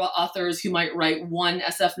non-SF authors who might write one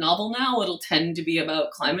SF novel now. It'll tend to be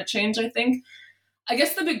about climate change, I think. I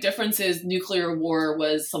guess the big difference is nuclear war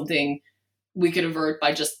was something we could avert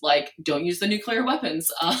by just like, don't use the nuclear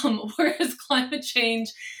weapons. Whereas climate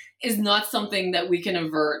change is not something that we can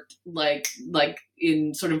avert like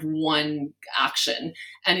in sort of one action.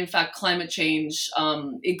 And in fact, climate change,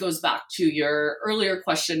 it goes back to your earlier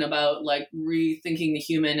question about like rethinking the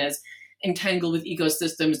human as entangled with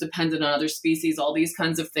ecosystems, dependent on other species, all these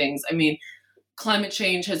kinds of things. I mean, climate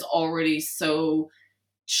change has already so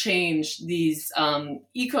changed these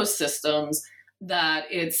ecosystems that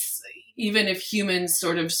it's, even if humans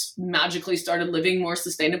sort of magically started living more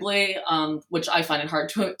sustainably, which I find it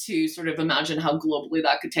hard to sort of imagine how globally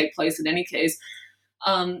that could take place in any case,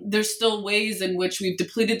 there's still ways in which we've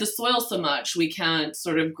depleted the soil so much. We can't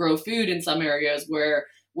sort of grow food in some areas where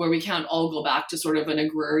we can't all go back to sort of an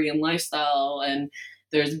agrarian lifestyle. And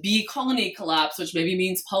there's bee colony collapse, which maybe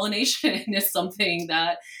means pollination is something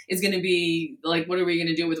that is going to be like, what are we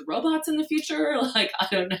going to do with robots in the future? Like, I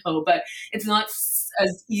don't know, but it's not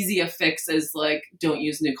as easy a fix as like, don't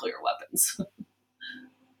use nuclear weapons.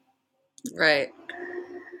 Right.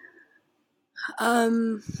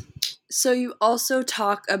 So you also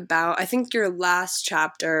talk about, I think your last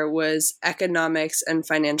chapter was economics and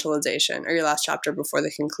financialization, or your last chapter before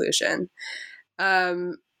the conclusion.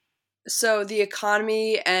 So the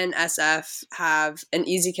economy and SF have an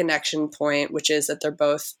easy connection point, which is that they're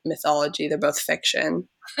both mythology, they're both fiction.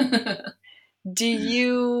 Do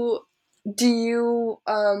you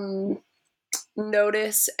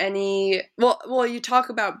notice any? Well, you talk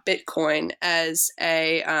about Bitcoin as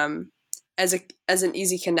an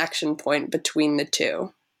easy connection point between the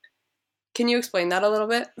two. Can you explain that a little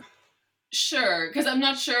bit? Sure, because I'm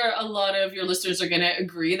not sure a lot of your listeners are going to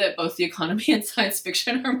agree that both the economy and science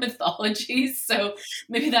fiction are mythologies. So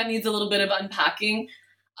maybe that needs a little bit of unpacking.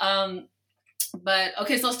 But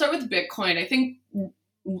okay, so I'll start with Bitcoin. I think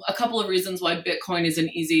a couple of reasons why Bitcoin is an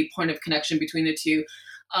easy point of connection between the two.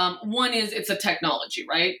 One is it's a technology,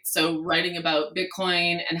 right? So writing about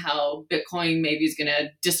Bitcoin and how Bitcoin maybe is going to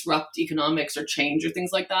disrupt economics or change or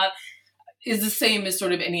things like that is the same as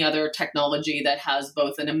sort of any other technology that has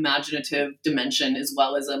both an imaginative dimension as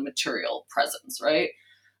well as a material presence, right?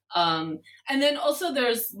 And then also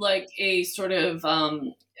there's like a sort of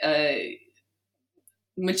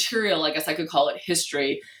material, I guess I could call it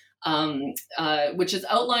history, which is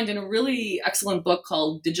outlined in a really excellent book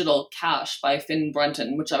called Digital Cash by Finn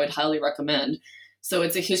Brunton, which I would highly recommend. So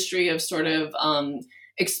it's a history of sort of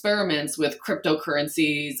experiments with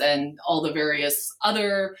cryptocurrencies and all the various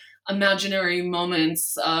other imaginary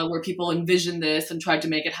moments where people envisioned this and tried to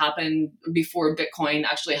make it happen before Bitcoin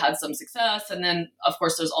actually had some success. And then, of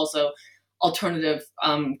course, there's also alternative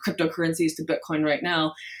cryptocurrencies to Bitcoin right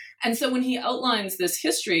now. And so when he outlines this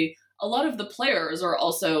history, a lot of the players are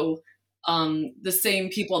also the same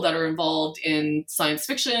people that are involved in science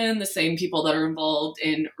fiction, the same people that are involved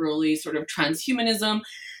in early sort of transhumanism.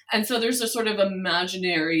 And so there's a sort of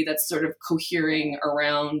imaginary that's sort of cohering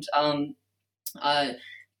around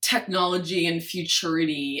technology and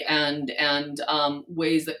futurity and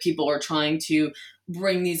ways that people are trying to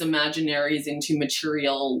bring these imaginaries into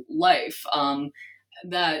material life,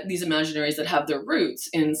 that these imaginaries that have their roots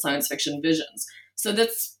in science fiction visions. So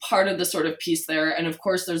that's part of the sort of piece there. And of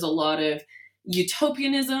course, there's a lot of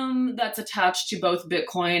utopianism that's attached to both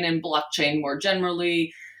Bitcoin and blockchain more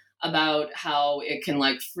generally, about how it can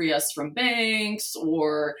like free us from banks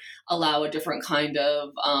or allow a different kind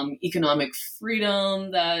of economic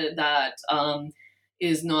freedom that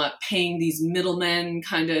is not paying these middlemen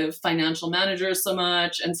kind of financial managers so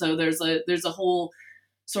much. And so there's a whole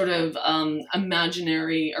sort of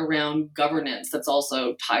imaginary around governance that's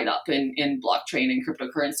also tied up in blockchain and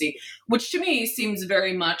cryptocurrency, which to me seems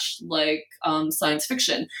very much like science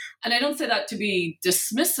fiction. And I don't say that to be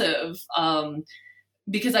dismissive,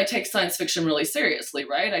 because I take science fiction really seriously,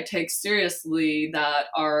 right? I take seriously that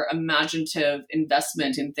our imaginative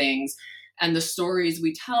investment in things and the stories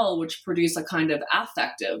we tell, which produce a kind of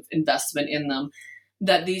affective investment in them,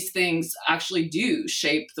 that these things actually do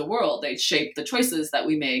shape the world. They shape the choices that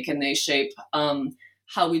we make, and they shape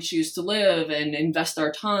how we choose to live and invest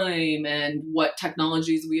our time, and what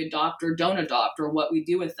technologies we adopt or don't adopt, or what we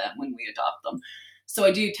do with them when we adopt them. So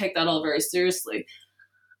I do take that all very seriously.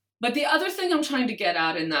 But the other thing I'm trying to get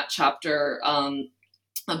at in that chapter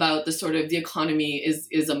about the sort of the economy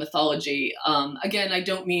is a mythology. Again, I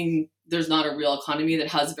don't mean there's not a real economy that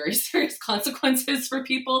has very serious consequences for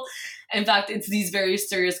people. In fact, it's these very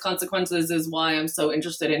serious consequences is why I'm so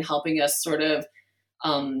interested in helping us sort of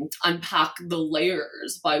unpack the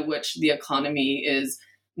layers by which the economy is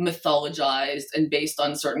mythologized and based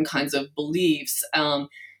on certain kinds of beliefs.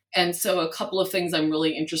 And so a couple of things I'm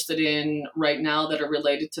really interested in right now that are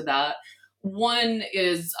related to that. One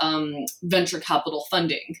is venture capital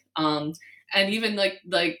funding. And even like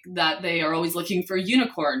that they are always looking for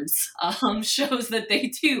unicorns shows that they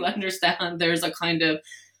too understand there's a kind of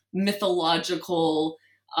mythological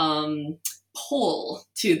pull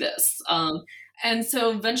to this. And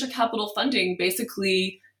so venture capital funding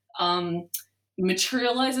basically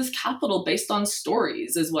materializes capital based on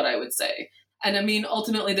stories is what I would say. And I mean,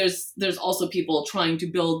 ultimately, there's also people trying to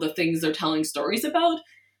build the things they're telling stories about,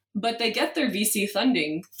 but they get their VC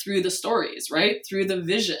funding through the stories, right? Through the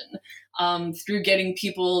vision, through getting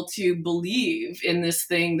people to believe in this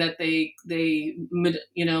thing that they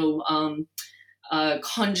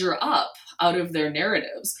conjure up out of their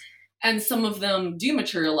narratives. And some of them do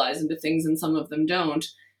materialize into things, and some of them don't.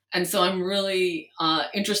 And so I'm really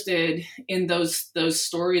interested in those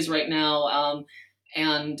stories right now.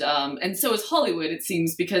 And so is Hollywood, it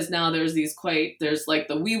seems, because now there's like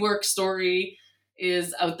the WeWork story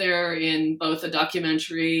is out there in both a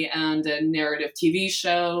documentary and a narrative TV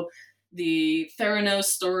show. The Theranos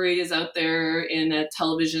story is out there in a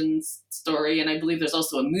television story, and I believe there's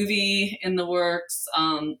also a movie in the works.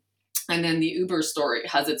 And then the Uber story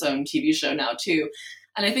has its own TV show now too.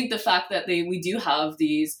 And I think the fact that we do have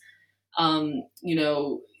these,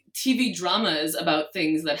 TV dramas about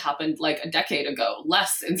things that happened like a decade ago,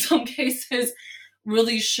 less in some cases,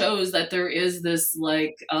 really shows that there is this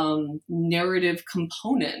like narrative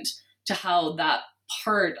component to how that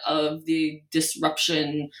part of the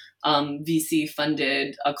disruption VC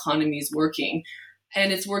funded economy is working.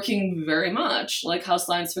 And it's working very much like how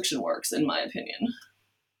science fiction works, in my opinion.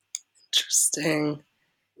 Interesting.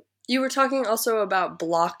 You were talking also about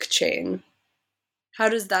blockchain. How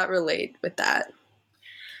does that relate with that?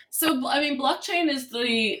 So, I mean, blockchain is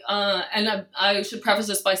and I should preface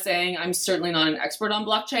this by saying I'm certainly not an expert on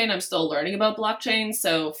blockchain. I'm still learning about blockchain.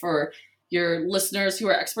 So for your listeners who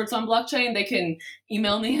are experts on blockchain, they can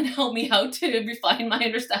email me and help me out to refine my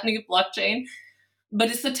understanding of blockchain. But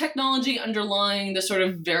it's the technology underlying the sort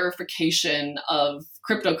of verification of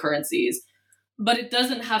cryptocurrencies. But it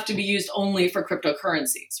doesn't have to be used only for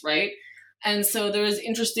cryptocurrencies, right? And so there's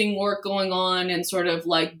interesting work going on in sort of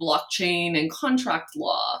like blockchain and contract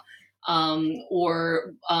law,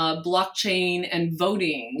 or blockchain and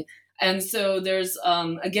voting. And so there's,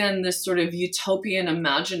 again, this sort of utopian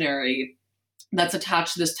imaginary that's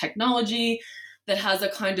attached to this technology that has a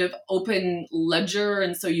kind of open ledger.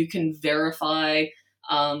 And so you can verify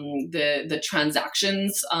the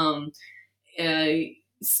transactions,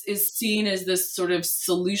 is seen as this sort of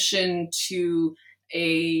solution to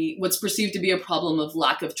what's perceived to be a problem of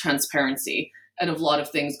lack of transparency and of a lot of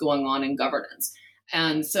things going on in governance.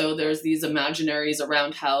 And so there's these imaginaries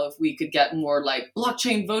around how if we could get more like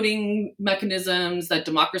blockchain voting mechanisms, that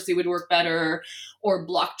democracy would work better, or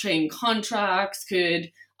blockchain contracts could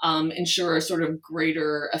ensure a sort of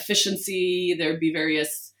greater efficiency. There'd be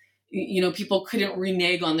various, people couldn't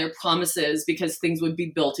renege on their promises because things would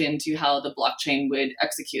be built into how the blockchain would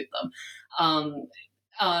execute them.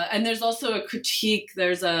 And there's also a critique.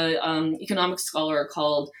 There's a economics scholar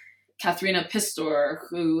called Katharina Pistor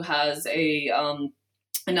who has a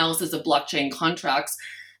analysis of blockchain contracts,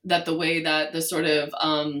 that the way that the sort of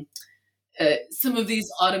some of these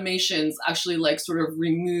automations actually like sort of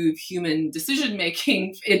remove human decision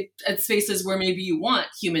making at spaces where maybe you want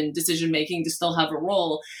human decision making to still have a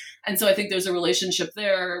role. And so I think there's a relationship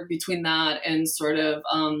there between that and sort of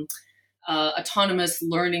autonomous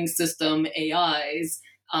learning system AIs.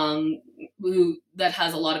 That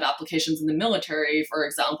has a lot of applications in the military, for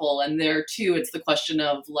example. And there too, it's the question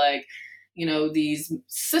of like, these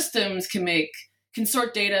systems can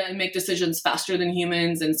sort data and make decisions faster than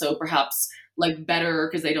humans. And so perhaps like better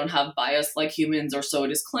because they don't have bias like humans, or so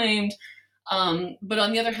it is claimed. But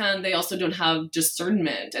on the other hand, they also don't have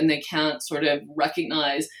discernment, and they can't sort of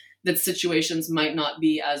recognize that situations might not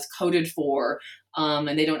be as coded for,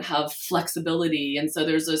 and they don't have flexibility. And so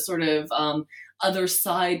there's a sort of other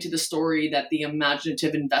side to the story that the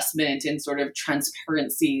imaginative investment in sort of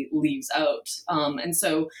transparency leaves out. And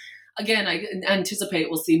so, again, I anticipate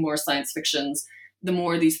we'll see more science fictions. The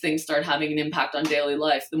more these things start having an impact on daily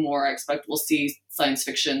life, the more I expect we'll see science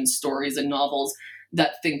fiction stories and novels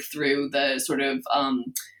that think through the sort of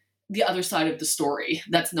the other side of the story.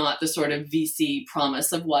 That's not the sort of VC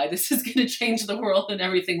promise of why this is going to change the world and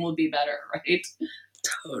everything will be better, right?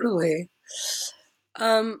 Totally.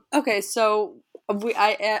 Okay, so we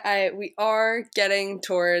are getting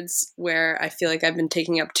towards where I feel like I've been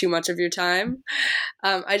taking up too much of your time.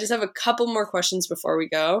 I just have a couple more questions before we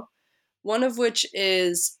go. One of which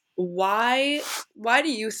is, why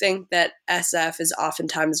do you think that SF is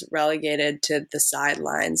oftentimes relegated to the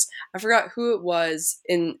sidelines? I forgot who it was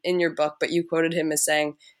in your book, but you quoted him as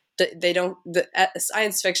saying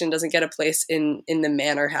science fiction doesn't get a place in the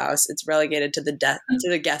manor house. It's relegated to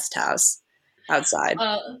the guest house outside.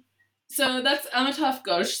 So that's Amitav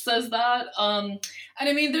Ghosh says that. And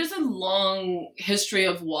I mean, there's a long history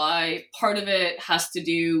of why. Part of it has to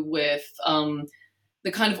do with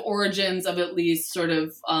the kind of origins of at least sort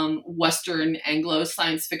of Western Anglo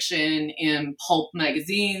science fiction in pulp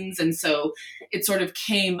magazines. And so it sort of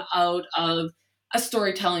came out of a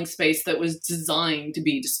storytelling space that was designed to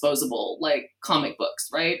be disposable, like comic books,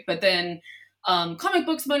 right? But then comic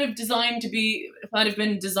books might have been designed to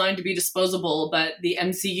be disposable, but the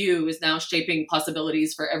MCU is now shaping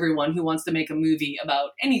possibilities for everyone who wants to make a movie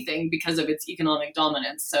about anything because of its economic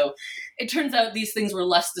dominance. So it turns out these things were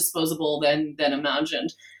less disposable than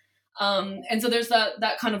imagined. And so there's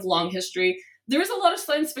that kind of long history. There is a lot of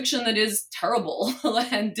science fiction that is terrible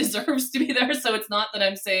and deserves to be there. So it's not that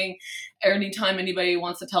I'm saying anytime anybody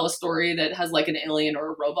wants to tell a story that has like an alien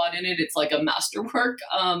or a robot in it, it's like a masterwork.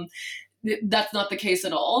 That's not the case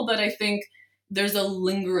at all. But I think there's a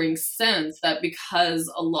lingering sense that because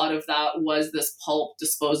a lot of that was this pulp,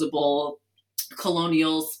 disposable,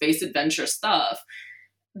 colonial space adventure stuff,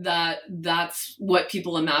 that's what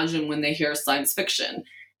people imagine when they hear science fiction.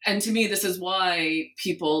 And to me, this is why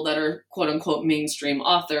people that are quote unquote mainstream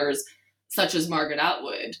authors, such as Margaret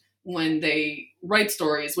Atwood, when they write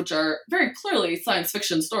stories, which are very clearly science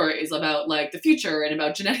fiction stories about like the future and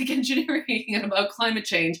about genetic engineering and about climate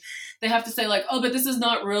change, they have to say like, oh, but this is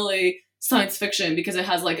not really science fiction because it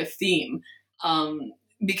has like a theme.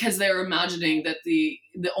 Because they're imagining that the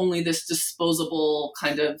only this disposable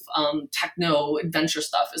kind of techno adventure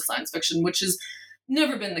stuff is science fiction, which is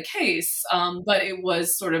never been the case, but it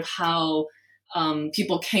was sort of how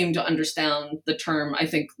people came to understand the term, I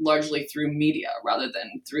think, largely through media rather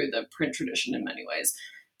than through the print tradition in many ways.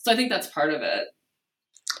 So I think that's part of it.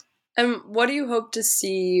 And what do you hope to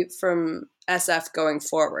see from SF going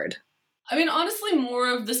forward? I mean, honestly, more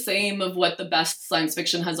of the same of what the best science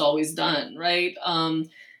fiction has always done, right?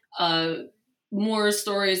 More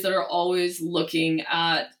stories that are always looking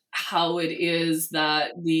at how it is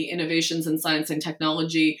that the innovations in science and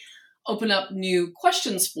technology open up new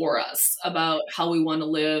questions for us about how we want to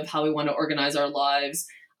live, how we want to organize our lives.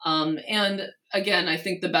 And again, I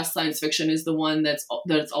think the best science fiction is the one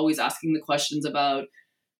that's always asking the questions about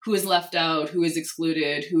who is left out, who is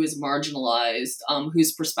excluded, who is marginalized,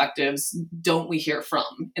 whose perspectives don't we hear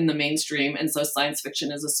from in the mainstream. And so science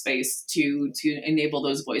fiction is a space to enable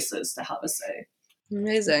those voices to have a say.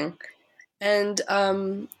 Amazing. And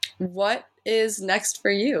what is next for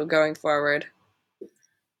you going forward?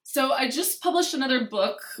 So I just published another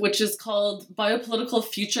book, which is called Biopolitical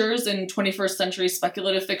Futures in 21st Century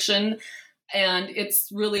Speculative Fiction. And it's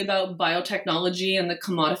really about biotechnology and the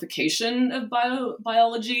commodification of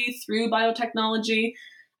biology through biotechnology.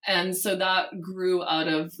 And so that grew out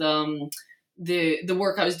of the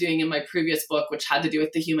work I was doing in my previous book, which had to do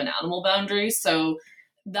with the human-animal boundary. So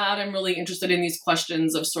that I'm really interested in these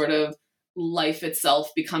questions of sort of life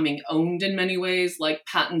itself becoming owned in many ways, like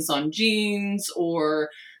patents on genes or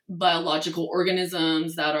biological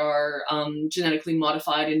organisms that are genetically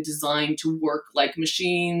modified and designed to work like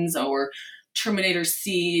machines, or Terminator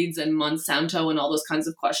seeds and Monsanto and all those kinds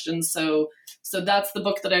of questions. So that's the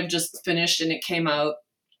book that I've just finished, and it came out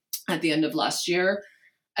at the end of last year.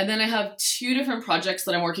 And then I have two different projects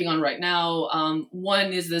that I'm working on right now.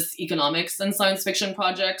 One is this economics and science fiction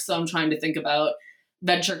project. So I'm trying to think about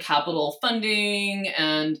venture capital funding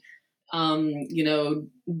and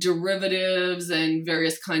derivatives and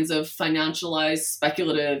various kinds of financialized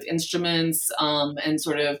speculative instruments, and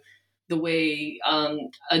sort of the way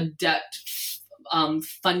a debt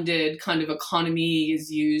funded kind of economy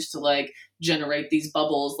is used to like generate these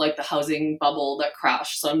bubbles, like the housing bubble that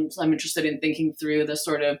crashed. So I'm interested in thinking through the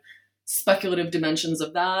sort of speculative dimensions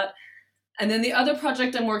of that. And then the other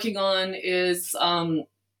project I'm working on is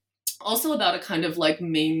also about a kind of like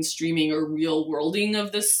mainstreaming or real worlding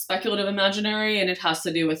of this speculative imaginary. And it has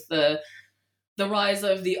to do with the rise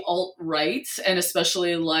of the alt-right, and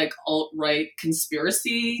especially like alt-right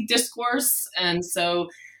conspiracy discourse. And so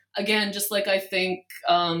again, just like I think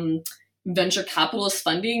venture capitalist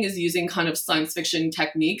funding is using kind of science fiction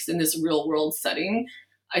techniques in this real world setting,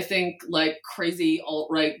 I think like crazy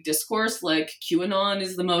alt-right discourse like QAnon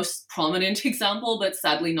is the most prominent example, but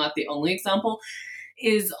sadly not the only example,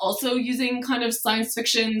 is also using kind of science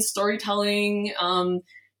fiction storytelling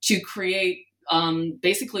to create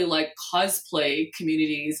basically like cosplay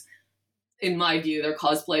communities. In my view, they're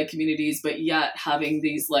cosplay communities, but yet having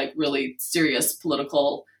these like really serious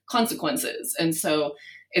political consequences. And so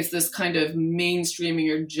it's this kind of mainstreaming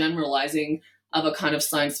or generalizing of a kind of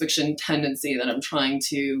science fiction tendency that I'm trying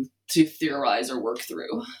to theorize or work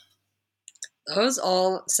through. Those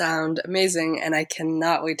all sound amazing, and I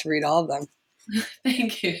cannot wait to read all of them.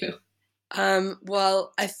 Thank you.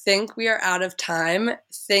 Well, I think we are out of time.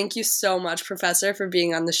 Thank you so much, Professor, for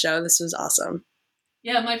being on the show. This was awesome.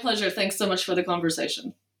 Yeah, my pleasure. Thanks so much for the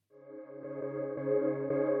conversation.